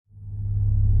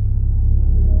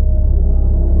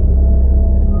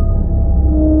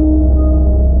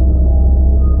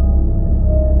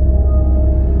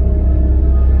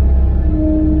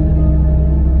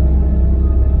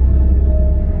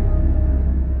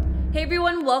Hey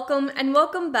everyone, welcome and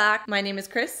welcome back. My name is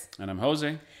Chris. And I'm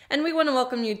Jose. And we want to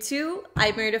welcome you to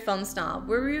I Married a Film Snob,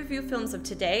 where we review films of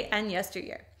today and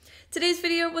yesteryear. Today's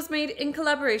video was made in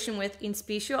collaboration with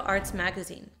Inspicio Arts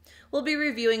magazine. We'll be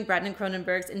reviewing Brandon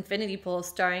Cronenberg's Infinity Pool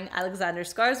starring Alexander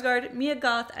Skarsgard, Mia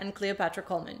Goth, and Cleopatra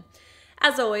Coleman.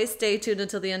 As always, stay tuned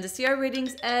until the end to see our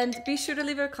ratings and be sure to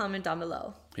leave a comment down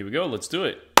below. Here we go, let's do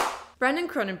it. Brandon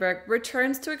Cronenberg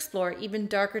returns to explore even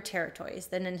darker territories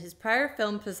than in his prior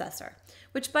film Possessor,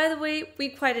 which by the way, we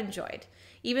quite enjoyed,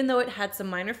 even though it had some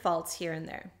minor faults here and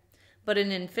there. But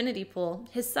in Infinity Pool,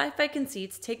 his sci-fi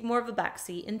conceits take more of a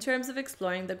backseat in terms of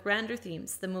exploring the grander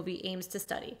themes the movie aims to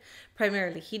study,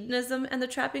 primarily hedonism and the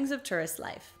trappings of tourist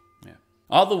life. Yeah.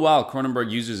 All the while, Cronenberg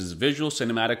uses his visual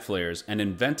cinematic flares and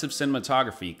inventive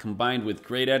cinematography combined with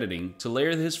great editing to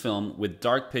layer his film with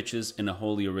dark pitches in a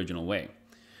wholly original way.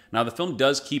 Now, the film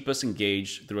does keep us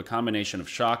engaged through a combination of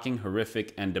shocking,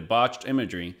 horrific, and debauched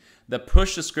imagery that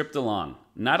push the script along,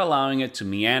 not allowing it to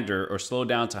meander or slow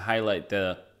down to highlight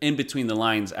the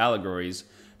in-between-the-lines allegories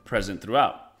present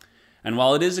throughout. And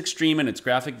while it is extreme in its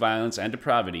graphic violence and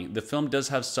depravity, the film does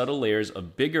have subtle layers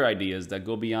of bigger ideas that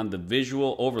go beyond the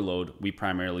visual overload we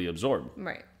primarily absorb.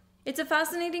 Right. It's a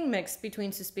fascinating mix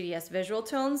between Suspiria's visual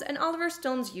tones and Oliver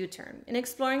Stone's U-turn in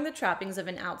exploring the trappings of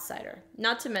an outsider,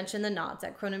 not to mention the nods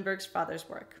at Cronenberg's father's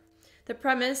work. The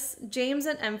premise, James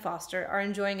and M. Foster are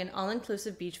enjoying an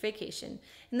all-inclusive beach vacation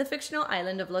in the fictional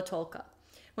island of La Tolca,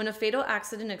 when a fatal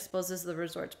accident exposes the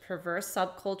resort's perverse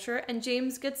subculture and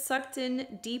James gets sucked in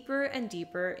deeper and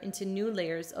deeper into new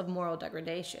layers of moral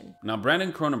degradation. Now,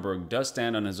 Brandon Cronenberg does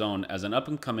stand on his own as an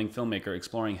up-and-coming filmmaker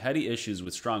exploring heady issues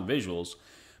with strong visuals,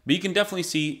 but you can definitely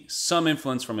see some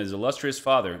influence from his illustrious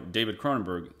father, David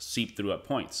Cronenberg, seep through at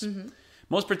points.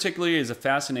 Most particularly is a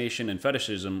fascination and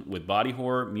fetishism with body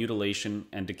horror, mutilation,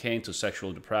 and decay into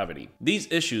sexual depravity.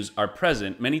 These issues are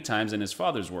present many times in his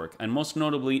father's work, and most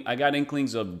notably, I got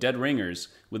inklings of Dead Ringers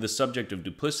with the subject of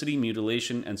duplicity,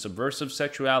 mutilation, and subversive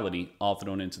sexuality all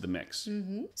thrown into the mix.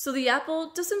 So the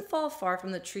apple doesn't fall far from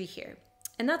the tree here,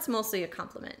 and that's mostly a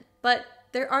compliment. But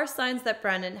there are signs that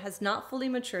Brandon has not fully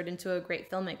matured into a great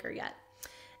filmmaker yet,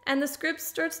 and the script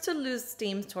starts to lose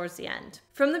steam towards the end.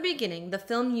 From the beginning, the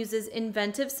film uses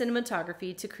inventive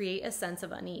cinematography to create a sense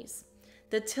of unease.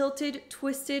 The tilted,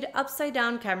 twisted,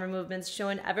 upside-down camera movements show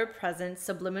an ever-present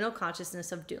subliminal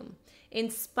consciousness of doom, in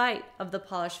spite of the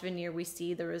polished veneer we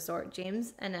see the resort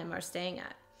James and Em are staying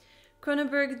at.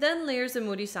 Cronenberg then layers a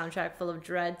moody soundtrack full of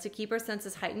dread to keep our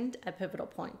senses heightened at pivotal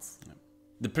points.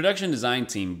 The production design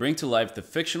team bring to life the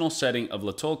fictional setting of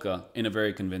La Tolca in a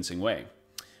very convincing way.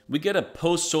 We get a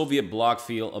post-Soviet bloc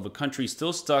feel of a country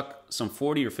still stuck some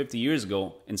 40 or 50 years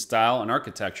ago in style and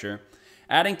architecture,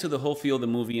 adding to the whole feel of the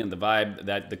movie and the vibe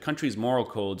that the country's moral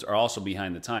codes are also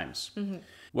behind the times.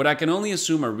 What I can only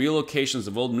assume are real locations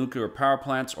of old nuclear power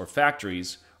plants or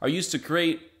factories are used to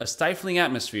create a stifling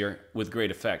atmosphere with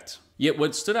great effect. Yet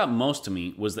what stood out most to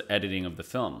me was the editing of the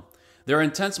film. There are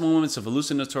intense moments of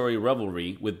hallucinatory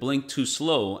revelry with blink too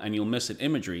slow and you'll miss it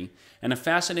imagery, and a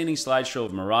fascinating slideshow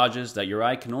of mirages that your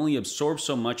eye can only absorb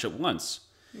so much at once.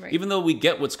 Right. Even though we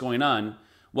get what's going on,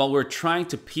 while we're trying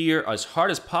to peer as hard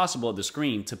as possible at the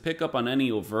screen to pick up on any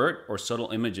overt or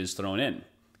subtle images thrown in.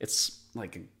 It's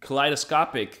like a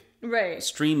kaleidoscopic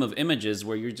stream of images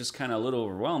where you're just kind of a little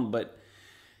overwhelmed, but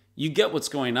you get what's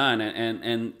going on,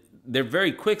 and they're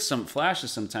very quick, some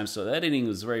flashes sometimes, so the editing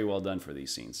was very well done for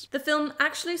these scenes. The film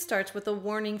actually starts with a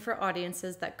warning for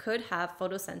audiences that could have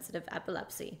photosensitive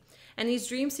epilepsy, and these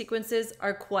dream sequences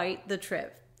are quite the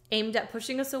trip, aimed at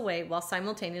pushing us away while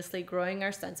simultaneously growing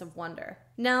our sense of wonder.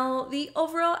 Now, the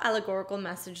overall allegorical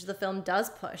message the film does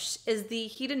push is the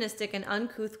hedonistic and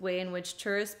uncouth way in which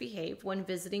tourists behave when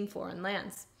visiting foreign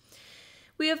lands.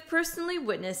 We have personally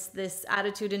witnessed this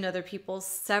attitude in other people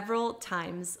several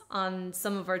times on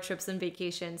some of our trips and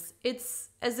vacations. It's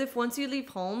as if once you leave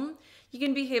home, you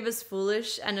can behave as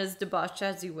foolish and as debauched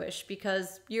as you wish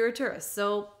because you're a tourist,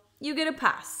 so you get a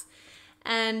pass.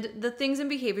 And the things and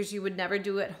behaviors you would never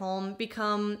do at home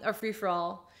become a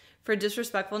free-for-all for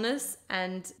disrespectfulness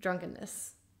and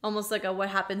drunkenness. Almost like a what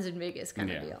happens in Vegas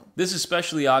kind of deal. This is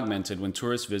especially augmented when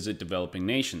tourists visit developing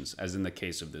nations, as in the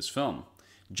case of this film.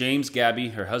 James,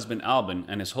 Gabi, her husband Albin,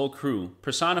 and his whole crew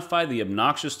personify the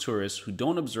obnoxious tourists who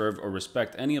don't observe or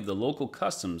respect any of the local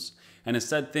customs and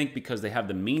instead think because they have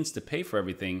the means to pay for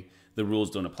everything, the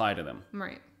rules don't apply to them.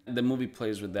 Right. The movie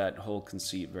plays with that whole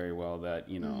conceit very well that,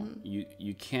 you know,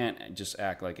 you can't just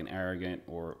act like an arrogant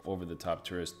or over-the-top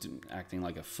tourist acting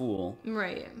like a fool.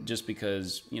 Right. Just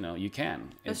because, you know, you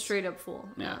can. A straight-up fool.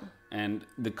 Yeah. And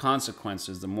the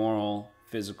consequences, the moral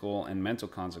physical and mental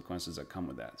consequences that come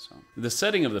with that. So the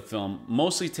setting of the film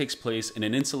mostly takes place in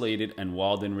an insulated and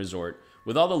walled-in resort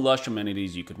with all the lush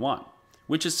amenities you could want,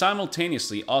 which is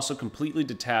simultaneously also completely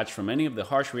detached from any of the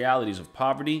harsh realities of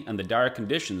poverty and the dire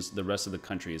conditions the rest of the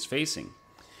country is facing.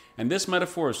 And this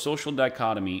metaphor of social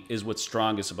dichotomy is what's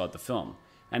strongest about the film,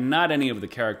 and not any of the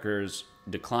characters'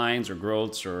 declines or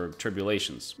growths or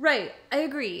tribulations. Right, I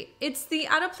agree. It's the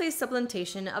out-of-place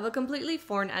supplantation of a completely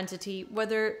foreign entity,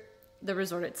 whether the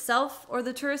resort itself or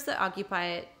the tourists that occupy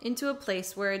it, into a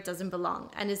place where it doesn't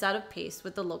belong and is out of pace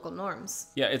with the local norms.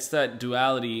 Yeah, it's that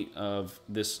duality of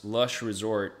this lush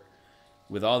resort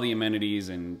with all the amenities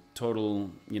and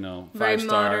total, Very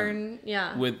five-star, modern,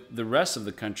 yeah. with the rest of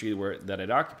the country that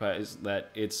it occupies, that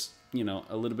it's,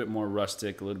 a little bit more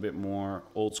rustic, a little bit more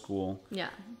old school. Yeah.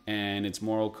 And its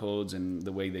moral codes and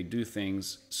the way they do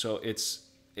things. So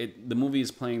the movie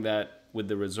is playing that with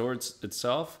the resorts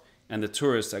itself and the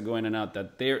tourists that go in and out,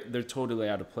 that they're totally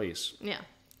out of place. Yeah.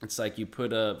 It's like you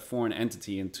put a foreign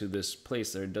entity into this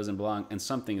place that it doesn't belong, and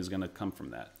something is going to come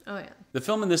from that. Oh, yeah. The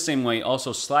film in the same way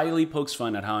also slyly pokes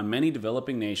fun at how in many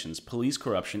developing nations, police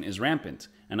corruption is rampant.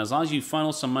 And as long as you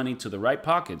funnel some money to the right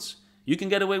pockets, you can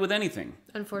get away with anything.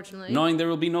 Unfortunately. Knowing there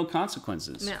will be no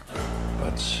consequences. Yeah.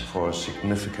 But for a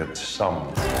significant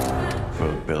sum,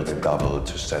 we'll build a double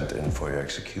to send in for your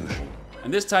execution.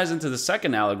 And this ties into the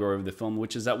second allegory of the film,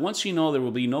 which is that once you know there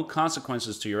will be no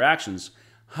consequences to your actions,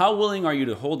 how willing are you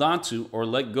to hold on to or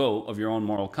let go of your own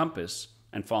moral compass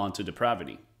and fall into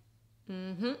depravity?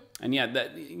 Mm-hmm. And yeah,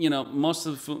 that most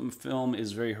of the film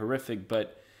is very horrific,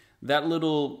 but that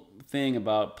little thing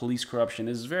about police corruption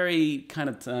is very kind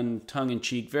of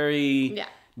tongue-in-cheek, very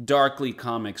darkly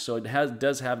comic. So it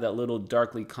does have that little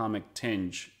darkly comic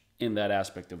tinge in that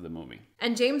aspect of the movie.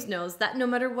 And James knows that no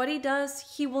matter what he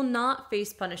does, he will not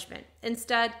face punishment.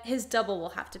 Instead, his double will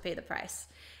have to pay the price.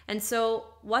 And so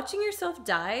watching yourself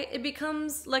die, it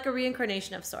becomes like a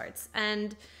reincarnation of sorts,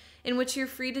 and in which you're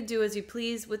free to do as you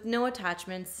please with no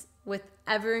attachments, with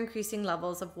ever-increasing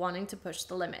levels of wanting to push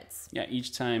the limits. Yeah,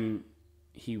 each time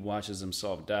he watches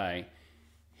himself die,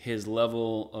 his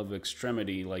level of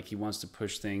extremity, like he wants to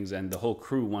push things, and the whole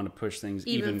crew want to push things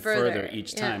even further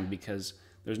each time because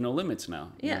there's no limits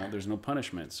now. There's no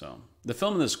punishment. So the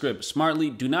film and the script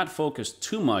smartly do not focus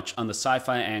too much on the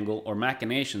sci-fi angle or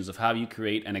machinations of how you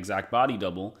create an exact body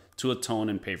double to atone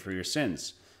and pay for your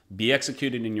sins, be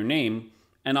executed in your name,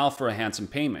 and all for a handsome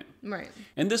payment. Right.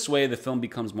 In this way, the film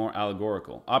becomes more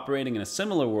allegorical, operating in a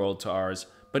similar world to ours,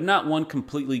 but not one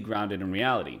completely grounded in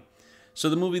reality. So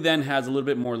the movie then has a little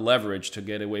bit more leverage to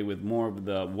get away with more of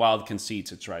the wild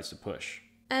conceits it tries to push.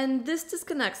 And this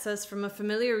disconnects us from a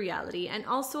familiar reality and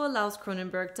also allows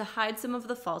Cronenberg to hide some of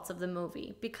the faults of the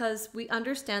movie, because we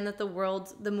understand that the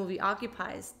world the movie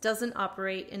occupies doesn't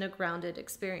operate in a grounded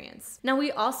experience. Now,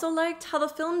 we also liked how the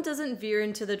film doesn't veer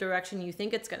into the direction you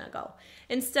think it's gonna go.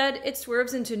 Instead, it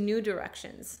swerves into new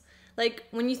directions. Like,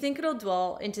 when you think it'll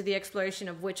dwell into the exploration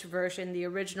of which version, the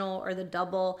original or the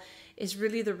double, is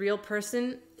really the real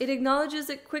person, it acknowledges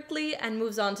it quickly and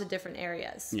moves on to different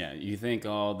areas. Yeah, you think,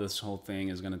 this whole thing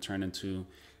is going to turn into,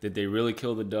 did they really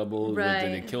kill the double? Right.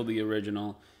 Did they kill the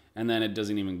original? And then it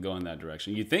doesn't even go in that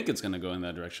direction. You think it's going to go in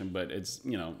that direction, but it's,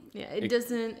 Yeah,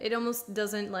 it almost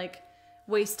doesn't,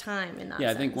 waste time in that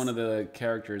sense. I think one of the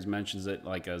characters mentions it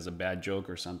as a bad joke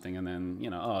or something, and then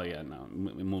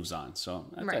it moves on. So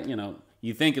right.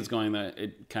 You think it's going that,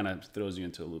 it kind of throws you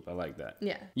into a loop. I like that.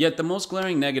 Yeah. Yet the most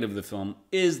glaring negative of the film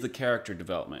is the character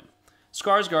development.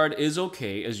 Skarsgård is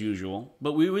okay as usual,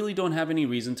 but we really don't have any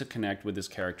reason to connect with his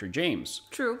character James.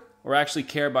 True. Or actually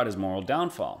care about his moral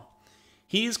downfall.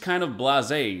 He's kind of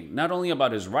blasé, not only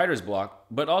about his writer's block,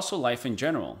 but also life in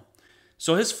general.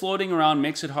 So his floating around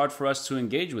makes it hard for us to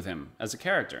engage with him as a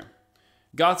character.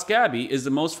 Goth's Gabi is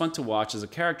the most fun to watch as a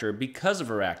character because of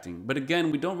her acting, but again,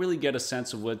 we don't really get a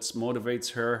sense of what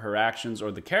motivates her actions,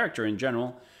 or the character in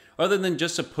general, other than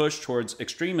just a push towards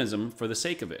extremism for the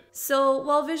sake of it. So,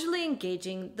 while visually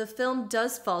engaging, the film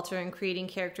does falter in creating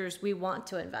characters we want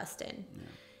to invest in. Yeah.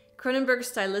 Cronenberg's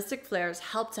stylistic flares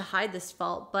help to hide this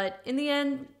fault, but in the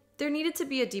end, there needed to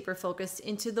be a deeper focus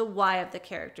into the why of the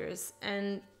characters,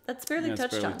 and that's barely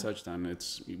touched on.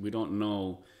 We don't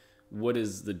know what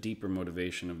is the deeper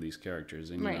motivation of these characters,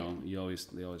 and right.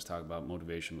 They always talk about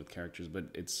motivation with characters,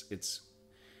 but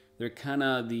they're kind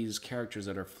of these characters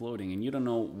that are floating, and you don't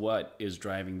know what is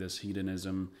driving this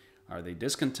hedonism. Are they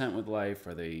discontent with life?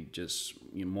 Are they just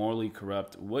morally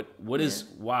corrupt? What is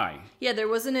why? Yeah, there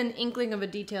wasn't an inkling of a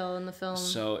detail in the film.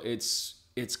 So it's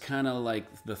kind of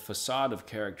like the facade of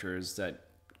characters that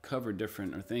cover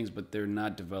different things, but they're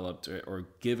not developed or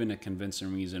given a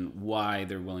convincing reason why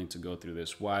they're willing to go through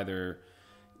this, why they're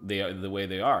they are the way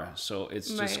they are. So it's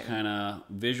just kind of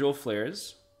visual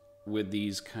flares with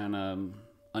these kind of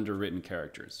underwritten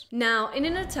characters. Now, in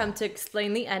an attempt to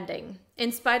explain the ending,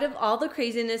 in spite of all the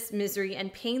craziness, misery,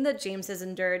 and pain that James has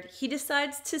endured, he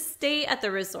decides to stay at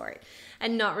the resort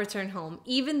and not return home,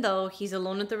 even though he's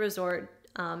alone at the resort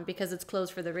because it's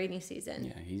closed for the rainy season.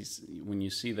 Yeah, when you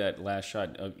see that last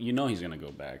shot, you know he's going to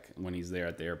go back when he's there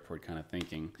at the airport kind of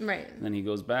thinking. Right. And then he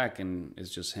goes back and it's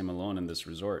just him alone in this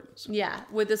resort. So. Yeah,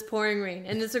 with this pouring rain.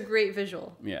 And it's a great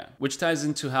visual. Yeah, which ties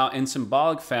into how in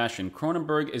symbolic fashion,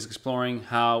 Cronenberg is exploring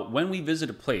how when we visit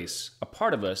a place, a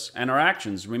part of us and our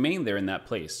actions remain there in that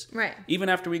place. Right. Even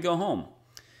after we go home.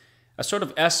 A sort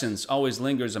of essence always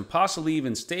lingers and possibly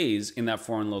even stays in that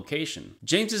foreign location.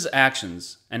 James's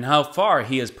actions and how far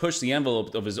he has pushed the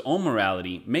envelope of his own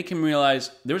morality make him realize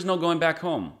there's no going back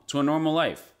home to a normal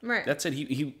life. Right. That's it.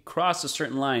 He crossed a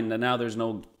certain line that now there's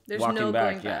no walking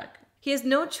back. Going back. He has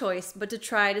no choice but to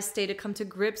try to come to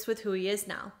grips with who he is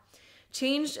now.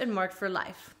 Changed and marked for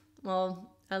life.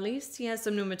 Well, at least he has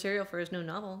some new material for his new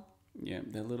novel. Yeah,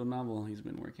 that little novel he's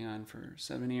been working on for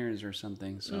 7 years or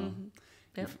something. So.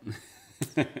 Yep.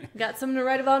 Got something to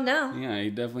write about now. Yeah, he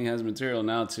definitely has material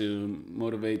now to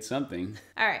motivate something.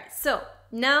 All right, so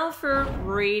now for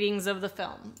ratings of the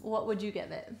film. What would you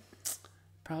give it?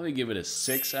 Probably give it a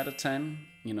 6 out of 10.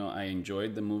 You know, I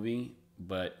enjoyed the movie,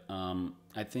 but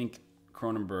I think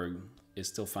Cronenberg is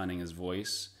still finding his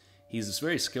voice. He's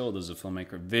very skilled as a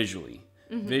filmmaker visually.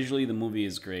 Mm-hmm. Visually, the movie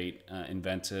is great,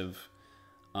 inventive.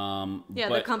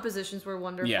 The compositions were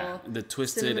wonderful. Yeah, the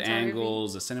twisted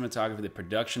angles, the cinematography, the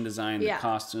production design, the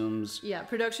costumes. Yeah,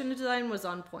 production design was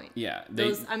on point. Yeah,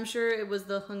 I'm sure it was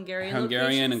the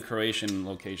Hungarian and Croatian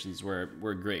locations were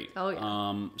great. Oh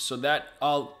yeah. So that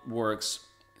all works.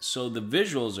 So the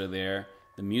visuals are there,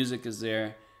 the music is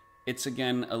there. It's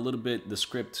again a little bit the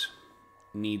script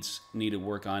needed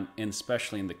work on, and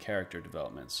especially in the character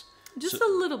developments. Just a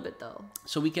little bit, though.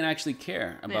 So we can actually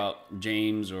care about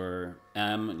James or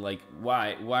M. Like,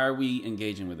 why are we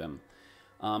engaging with them?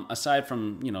 Aside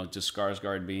from, just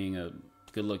Skarsgård being a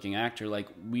good-looking actor, like,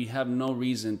 we have no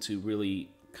reason to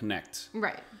really connect.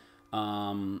 Right.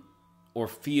 Or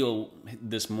feel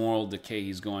this moral decay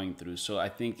he's going through. So I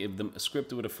think if the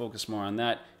script would have focused more on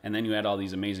that, and then you had all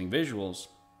these amazing visuals,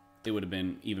 it would have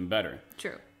been even better.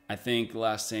 True. I think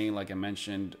last thing, like I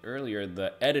mentioned earlier,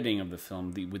 the editing of the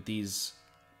film with these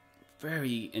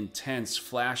very intense,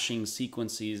 flashing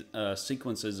sequences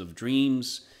of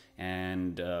dreams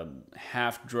and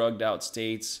half drugged out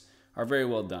states are very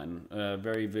well done,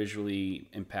 very visually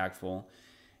impactful,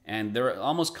 and they're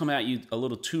almost come at you a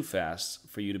little too fast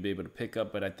for you to be able to pick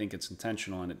up. But I think it's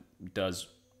intentional and it does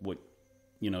what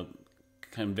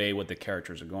convey what the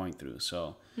characters are going through.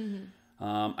 So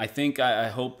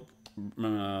I hope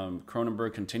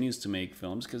Cronenberg continues to make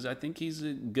films because I think he's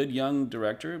a good young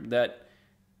director that,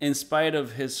 in spite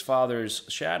of his father's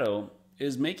shadow,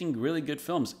 is making really good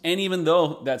films. And even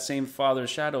though that same father's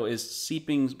shadow is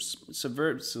seeping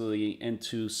subversively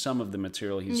into some of the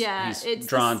material he's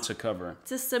drawn to cover.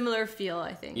 It's a similar feel,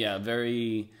 I think. Yeah,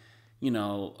 very,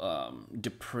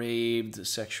 depraved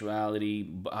sexuality,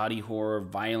 body horror,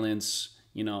 violence.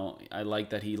 I like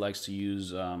that he likes to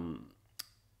use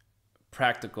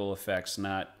practical effects,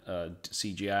 not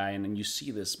CGI, and then you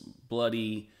see this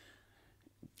bloody,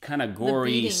 kind of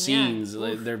gory scenes.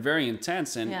 Yeah. They're very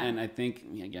intense, and I think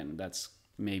again that's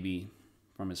maybe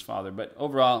from his father, but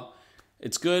overall,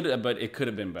 it's good, but it could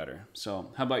have been better.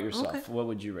 So, how about yourself? Okay. What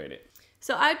would you rate it?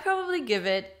 So, I'd probably give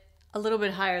it a little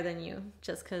bit higher than you,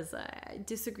 just because I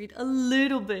disagreed a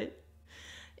little bit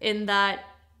in that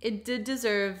it did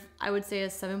deserve, I would say, a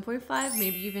 7.5,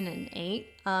 maybe even an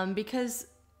 8, because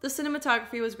the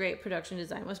cinematography was great, production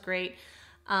design was great.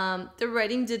 The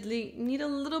writing did need a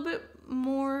little bit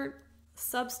more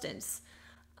substance.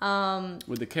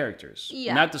 With the characters,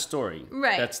 not the story.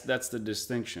 Right. That's the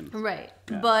distinction. Right.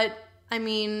 Yeah. But, I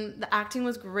mean, the acting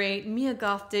was great. Mia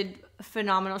Goth did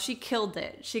phenomenal. She killed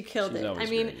it. She's I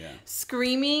mean, great,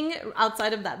 screaming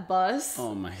outside of that bus.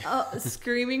 Oh, my.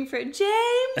 Screaming for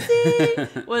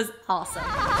Jamesy was awesome.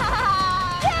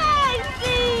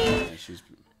 Jamesy! Yeah,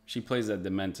 she plays that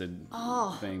demented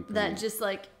thing. That just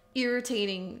like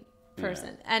irritating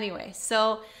person. Yeah. Anyway,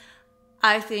 so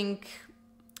I think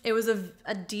it was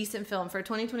a decent film for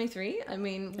 2023. I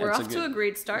mean, we're off to a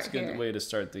great start here. It's a good way to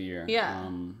start the year. Yeah.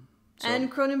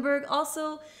 And Cronenberg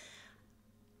also,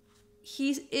 he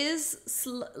is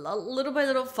little by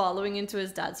little following into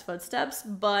his dad's footsteps,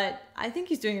 but I think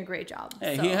he's doing a great job.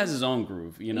 Hey, he has his own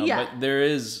groove, but there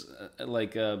is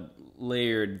like a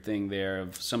layered thing there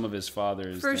of some of his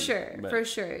father's For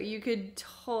sure. You could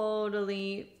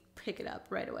totally pick it up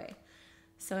right away.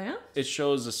 So yeah. It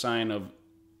shows a sign of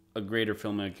a greater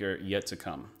filmmaker yet to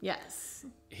come. Yes.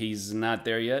 He's not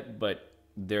there yet, but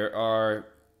there are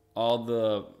all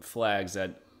the flags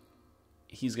that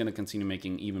he's going to continue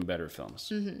making even better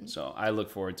films. So I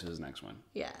look forward to his next one.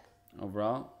 Yeah.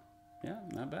 Overall, yeah,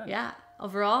 not bad. Yeah.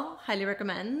 Overall, highly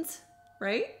recommend,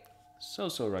 right? So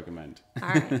recommend. All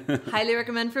right. Highly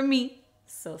recommend from me.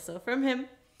 So from him.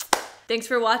 Thanks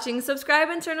for watching. Subscribe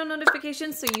and turn on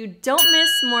notifications so you don't miss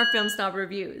more Film Snob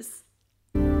reviews.